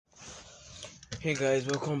Hey guys,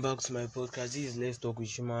 welcome back to my podcast. This is Let's Talk with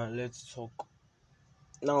Shima. Let's talk.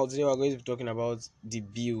 Now, today we're going to be talking about the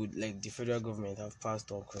bill like the federal government have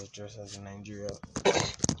passed on cross dressers in Nigeria.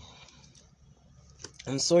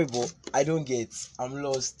 I'm sorry, but I don't get. I'm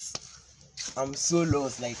lost. I'm so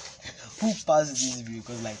lost. Like, who passed this bill?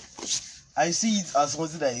 Because I see it as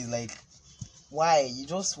something that is like, why you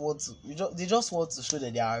just want to? They just want to show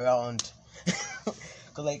that they are around.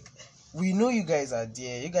 Because we know you guys are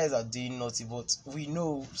there. You guys are doing naughty, but we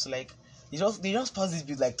know. So they just pass this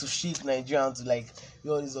bill like to shake Nigeria and to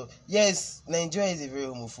all this stuff. Yes, Nigeria is a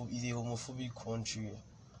homophobic country,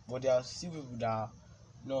 but there are still people that are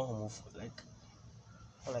not homophobic.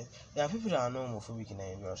 Like there are people that are not homophobic in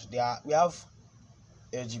Nigeria. So we have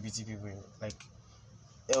LGBT people like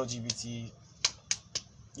LGBT.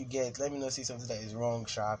 You get. Let me not say something that is wrong,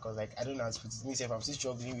 Sha, because I don't know how to put it. Myself, I'm still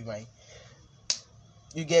struggling with my.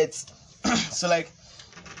 You get. So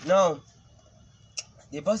now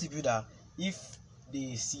they pass the bill that if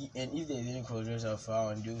they see and if there's any cross-dresser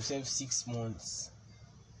found, they will serve 6 months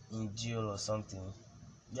in jail or something.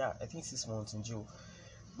 Yeah, I think 6 months in jail.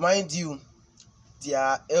 Mind you,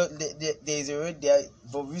 there is a there.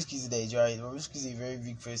 Bobrisky is Nigeria. Bobrisky is a very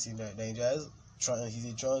big person in Nigeria. He's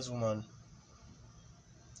a trans woman.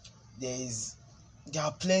 There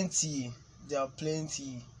are plenty. There are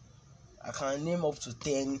plenty. I can name up to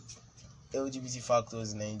 10 LGBT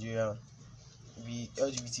factors in Nigeria. Be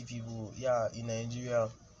LGBT people, yeah, in Nigeria,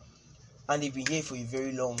 and they've been here for a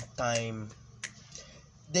very long time.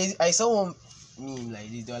 I saw one meme like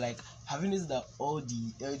this. They were like, have you noticed that all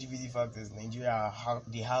the LGBT factors in Nigeria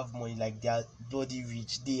they have money, like they are bloody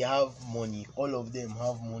rich, they have money, all of them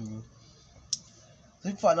have money.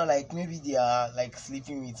 So people are not like maybe they are like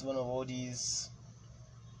sleeping with one of all these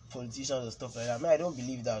politicians or stuff like that. I mean, I don't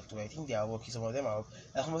believe that too. I think they are working. Some of them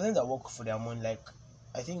that work for their money. Like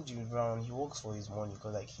I think Jimmy Brown, he works for his money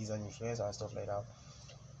because he's an influencer and stuff like that.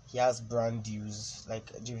 He has brand deals.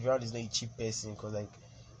 Like Jimmy Brown is not a cheap person because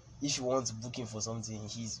if you want to book him for something,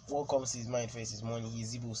 what comes to his mind first is money.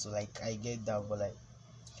 He's able, so I get that, but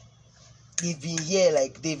they've been here,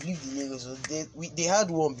 they've lived in Lagos. So they had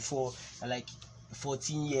one before,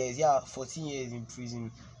 14 years, 14 years in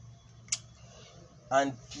prison.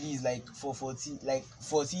 And please, for 40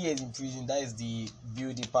 years in prison, that is the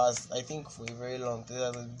bill they passed. I think for a very long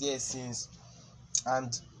time, there since,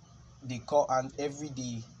 and they call and every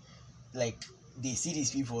day, they see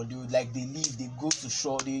these people, they leave, they go to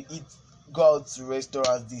shore, they eat, go out to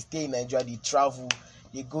restaurants, they stay in Nigeria, they travel,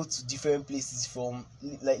 they go to different places from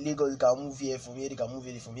Lagos. They can move here, from here they can move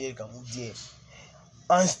here, from here they can move there,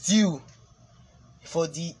 and still.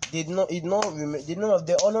 They did not none of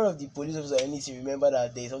the police officer or anything remember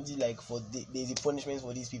that there's something there's a punishment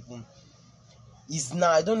for these people. Is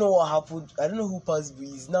now, I don't know what happened, I don't know who passed, but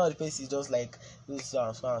is now the person is just those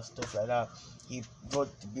stuff like that. He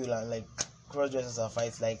brought the bill and cross dressers and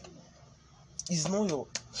fights. It's not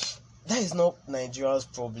that is not Nigeria's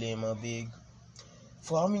problem, big.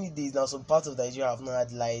 For how many days now some parts of Nigeria have not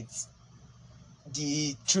had lights?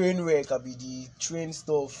 The train wreck, the train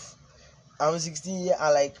stuff. I'm 16 years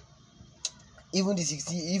and even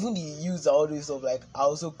the youths are always stuff are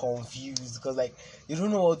also confused because you don't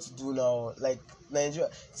know what to do now. Nigeria,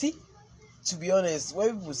 see, to be honest,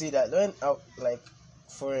 when people say that, when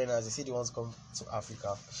foreigners, they say they want to come to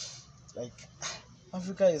Africa,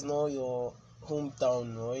 Africa is not your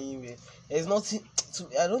hometown or anywhere. There's nothing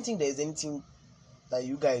I don't think there's anything that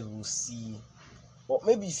you guys will see. But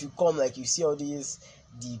maybe if you come, you see all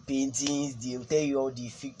the paintings, they'll tell you all the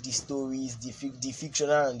stories, the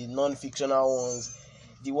fictional and the non-fictional ones,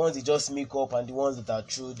 the ones they just make up and the ones that are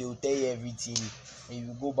true. They'll tell you everything, and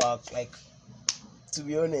you go back. To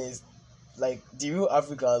be honest, the real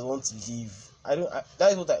Africans want to live.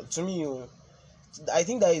 That is what to me. I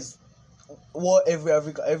think that is what every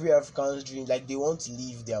African's dream. They want to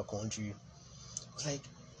leave their country.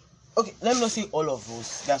 Okay, let me not say all of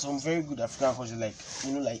those. There are some very good African countries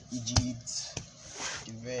like Egypt,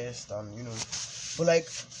 the West, and but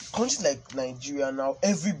countries like Nigeria now,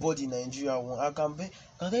 everybody in Nigeria want. I can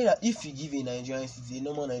tell you that if you give a Nigerian citizen, a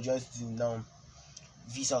normal Nigerian citizen now,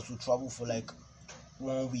 visa to travel for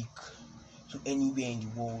 1 week to anywhere in the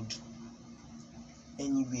world,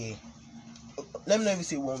 anywhere. Let me not even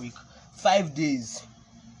say 1 week, 5 days.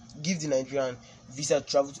 Give the Nigerian visa to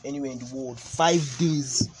travel to anywhere in the world, 5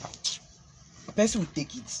 days. The person will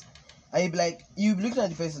take it, and you'll be looking at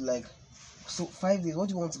the person so 5 days, what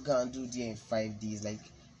do you want to go and do there in 5 days?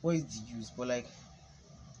 What is the use? But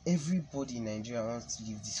everybody in Nigeria wants to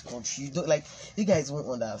leave this country. You don't you guys won't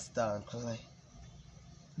understand because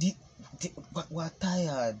we're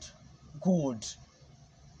tired. God,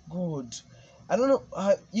 I don't know.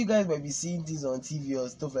 You guys might be seeing this on TV or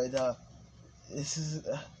stuff like that. This is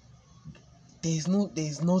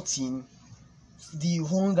there's nothing. The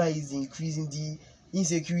hunger is increasing. The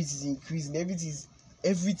insecurity is increasing.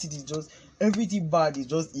 Everything bad is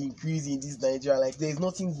just increasing in this Nigeria. Like there's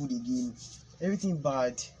nothing good again. Everything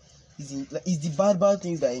bad is the bad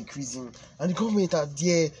things that are increasing, and the government are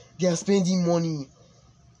there. They are spending money.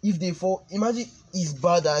 If they fall, imagine it's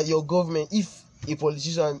bad that your government, if a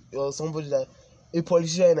politician or a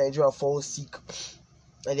politician in Nigeria falls sick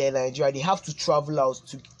and they're in Nigeria, they have to travel out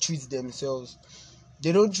to treat themselves.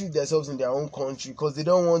 They don't treat themselves in their own country because they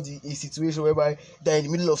don't want a situation whereby they're in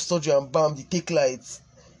the middle of surgery and bam, they take lights.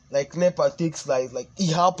 Like NEPA takes lights. Like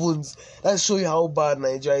it happens. That show you how bad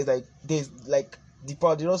Nigeria is. Like there's like they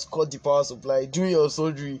just cut the power supply during your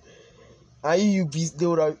surgery, and you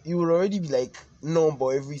would already be like numb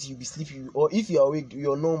or everything. You'll be sleepy, or if you're awake,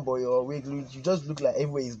 you're numb or you're awake. You just look like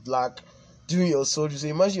everywhere is black during your surgery. So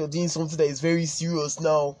imagine you're doing something that is very serious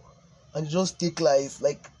now, and you just take lives.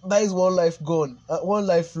 Like that is one life gone, one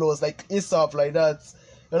life lost. Like ASAP, like that,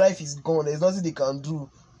 your life is gone. There's nothing they can do,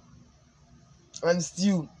 and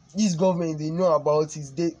still this government, they know about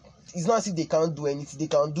it. It's not as if they can't do anything. They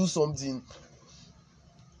can do something,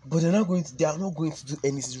 but they are not going to do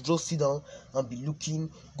anything. You just sit down and be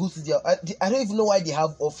looking, go to their I don't even know why they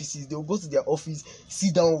have offices. They will go to their office,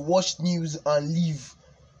 sit down, watch news and leave.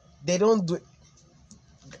 They don't do.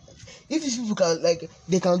 If these people can, like,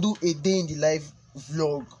 they can do a day in the life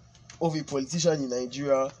vlog of a politician in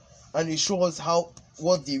Nigeria, and it shows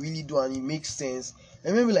what they really do, and it makes sense,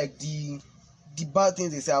 and maybe like the bad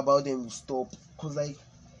things they say about them will stop. Because like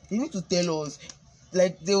they need to tell us,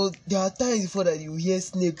 like there are times before that you hear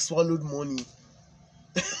snake swallowed money.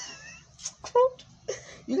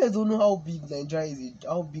 You guys don't know how big Nigeria is,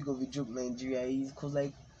 how big of a joke Nigeria is. Because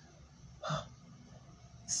like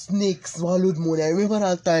snake swallowed money. I remember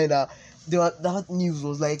that time that that news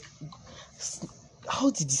was like, how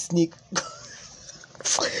did the snake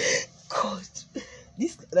God,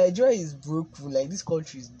 this Nigeria is broken. Like this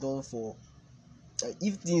country is done for. Like,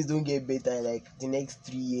 if things don't get better in like the next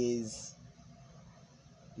 3 years,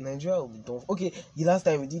 Nigeria will be done. Okay, the last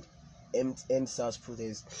time we did EndSARS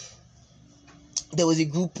protest, there was a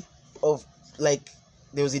group of there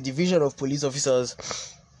was a division of police officers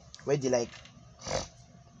where they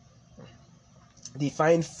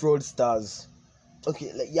find fraudsters.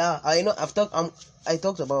 Okay, like yeah, I know I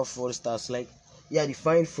talked about fraudsters. Like yeah, they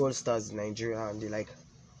find fraudsters in Nigeria and they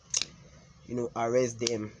arrest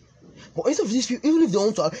them. But instead of these people, even if they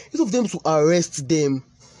want to, instead of them to arrest them,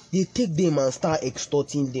 they take them and start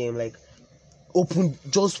extorting them. Like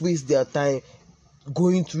just waste their time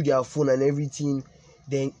going through their phone and everything.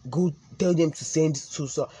 Then go tell them to send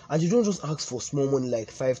so, and you don't just ask for small money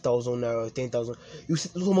like 5,000 naira, 10,000. You see,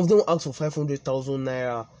 some of them ask for 500,000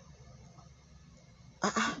 naira.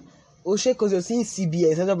 Oh shit, because you're seeing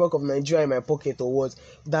CBN, Central Bank of Nigeria, in my pocket or what?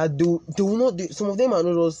 That they will not. Some of them are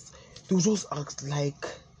not just. They will just act like.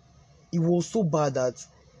 It was so bad that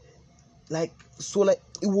it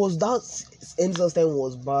was that EndSARS time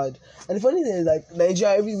was bad. And the funny thing is, like,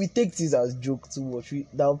 Nigeria, we take this as joke too much. We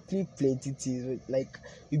downplay plenty things, like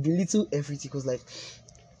we belittle everything. Because like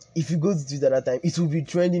if you go to Twitter at that time, it will be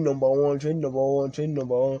trending number one.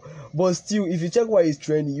 But still, if you check why it's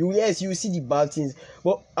trending, you see the bad things.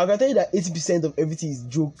 But I can tell you that 80% of everything is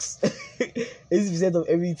jokes. 80% of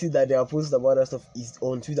everything that they are posting about that stuff is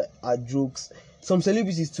on Twitter are jokes. Some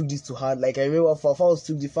celebrities took this to heart. Like I remember Fafals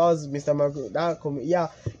took the first Mr. Marco, that comment. Yeah,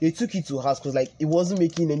 they took it to heart because like it wasn't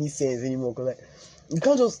making any sense anymore. Because like you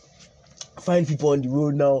can't just find people on the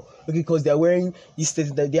road now, okay, because they're wearing these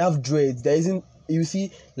things that they have dreads. There isn't. You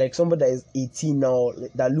see, like somebody that is 18 now,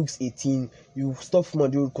 that looks 18, you stop from on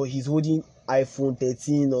the road because he's holding iPhone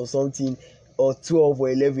 13 or something, or 12 or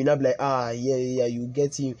 11. I'll be like, yeah, you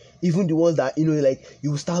get him. Even the ones that like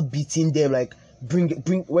you start beating them, like bring.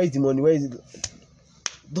 Where is the money? Where is it?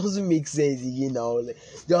 Doesn't make sense again now. Like,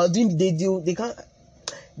 they are doing. They can't.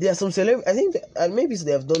 There are some celebrities. I think maybe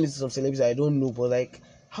they have done it to some celebrities. I don't know, but like,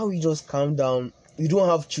 how you just calm down? You don't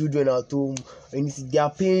have children at home, and they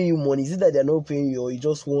are paying you money. Is it that they are not paying you, or you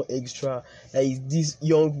just want extra? Like these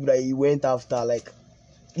young people that you went after, like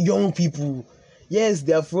young people. Yes,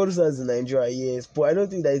 they are fraudsters in Nigeria, yes, but I don't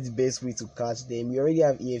think that is the best way to catch them. You already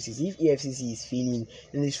have EFCC. If EFCC is failing,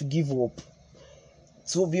 then they should give up.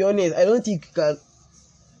 To be honest, I don't think you can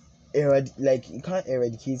you can't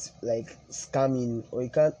eradicate like scamming, or you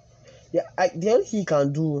can't. Yeah, the only thing you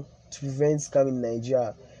can do to prevent scamming in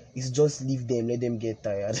Nigeria is just leave them, let them get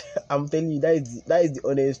tired. I'm telling you, that is the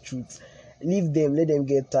honest truth. Leave them, let them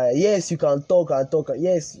get tired. Yes, you can talk and talk.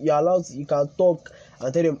 Yes, you're allowed to, you can talk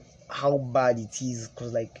and tell them how bad it is,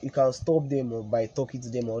 because like you can stop them or by talking to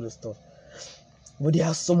them or all the stuff. But there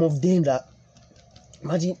are some of them that,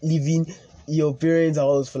 imagine leaving your parents'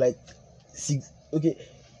 house for like okay,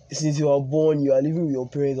 since you are born, you are living with your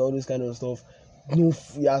parents, all those kind of stuff. No,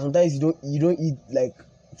 yeah, sometimes you don't eat like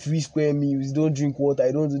 3 square meals, you don't drink water,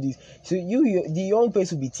 you don't do this. So the young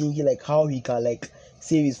person will be thinking like how he can like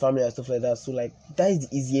save his family and stuff like that. So like that is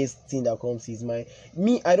the easiest thing that comes to his mind.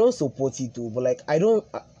 Me, I don't support it too, but like I don't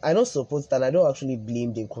support it, and I don't actually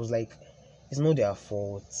blame them, because like it's not their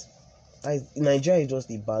fault. Nigeria is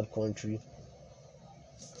just a bad country.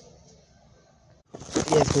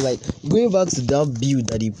 Yes, because like going back to that bill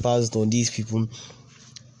that he passed on these people,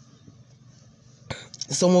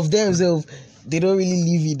 some of them themselves, they don't really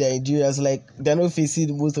live in Nigeria, so like they're not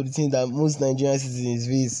facing most of the things that most Nigerian citizens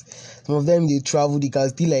face. Some of them, they travel, they can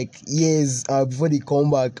stay like years before they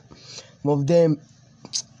come back. Some of them,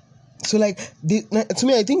 so like to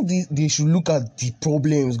me, I think they should look at the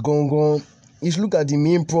problems gone. They should look at the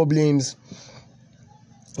main problems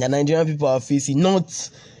that Nigerian people are facing, not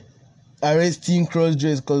arresting cross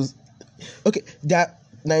dress. Because okay, there are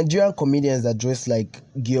Nigerian comedians that dress like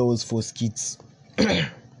girls for skits.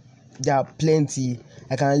 There are plenty.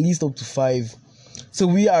 I can list up to 5. So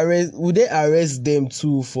would they arrest them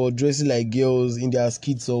too for dressing like girls in their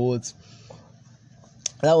skits or what?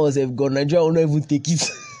 That was a god. Nigeria will not even take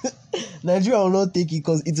it. Nigeria will not take it,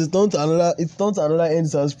 because it is turned to another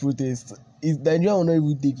NSAS protest. Nigeria will not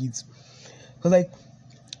even take it. Because like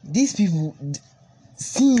these people,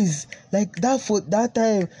 since like that, for that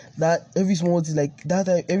time, that every small thing, like that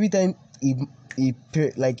time, every time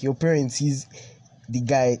like your parents sees the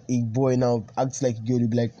guy, a boy now acts like a girl, you'll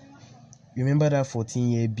be like, remember that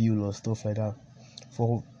 14-year bill or stuff like that.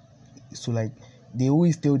 So like they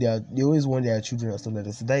always want their children and stuff like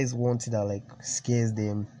that. So that is one thing that like scares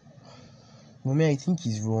them. But me, I think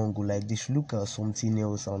it's wrong. Like they should look at something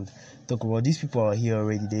else and talk about, these people are here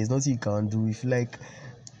already. There is nothing you can do. If you like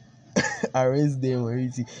arrest them or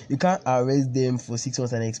anything, you can't arrest them for 6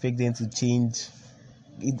 months and expect them to change.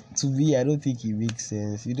 To me, I don't think it makes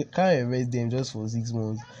sense. You can't arrest them just for 6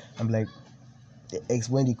 months. I'm like,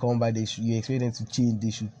 when they come back, you expect them to change.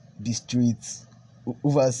 They should be straight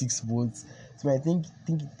over 6 months. So I think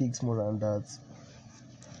it takes more than that.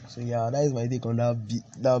 So yeah, that is my take on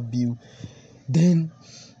that bill. Then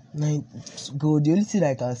God, the only thing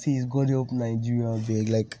I can say is God help Nigeria, beg.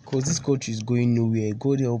 Like, cause this country is going nowhere.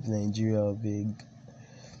 God help Nigeria, beg.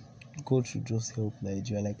 God should just help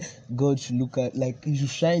Nigeria. Like, God should look at, like, he should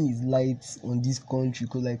shine his light on this country,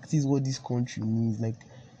 because like this is what this country needs. Like,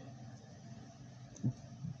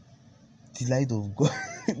 the light of God.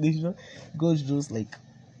 God should just like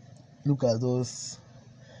look at us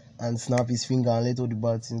and snap his finger and let all the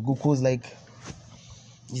bad things go. Cause like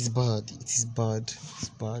it's bad. It is bad. It's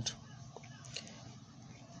bad.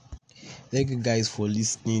 Thank you guys for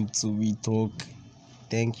listening to me talk.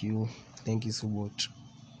 Thank you. Thank you so much.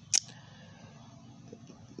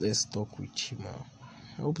 Let's talk with Chima.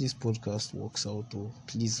 I hope this podcast works out. Oh,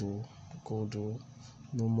 please, oh God, oh,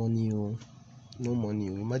 no money, oh, no money.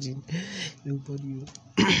 Oh. Imagine nobody.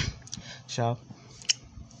 Oh. Sharp.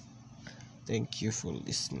 Thank you for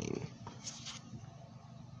listening.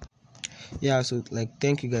 Yeah, so like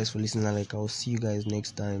thank you guys for listening. Like I'll see you guys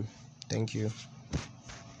next time. Thank you.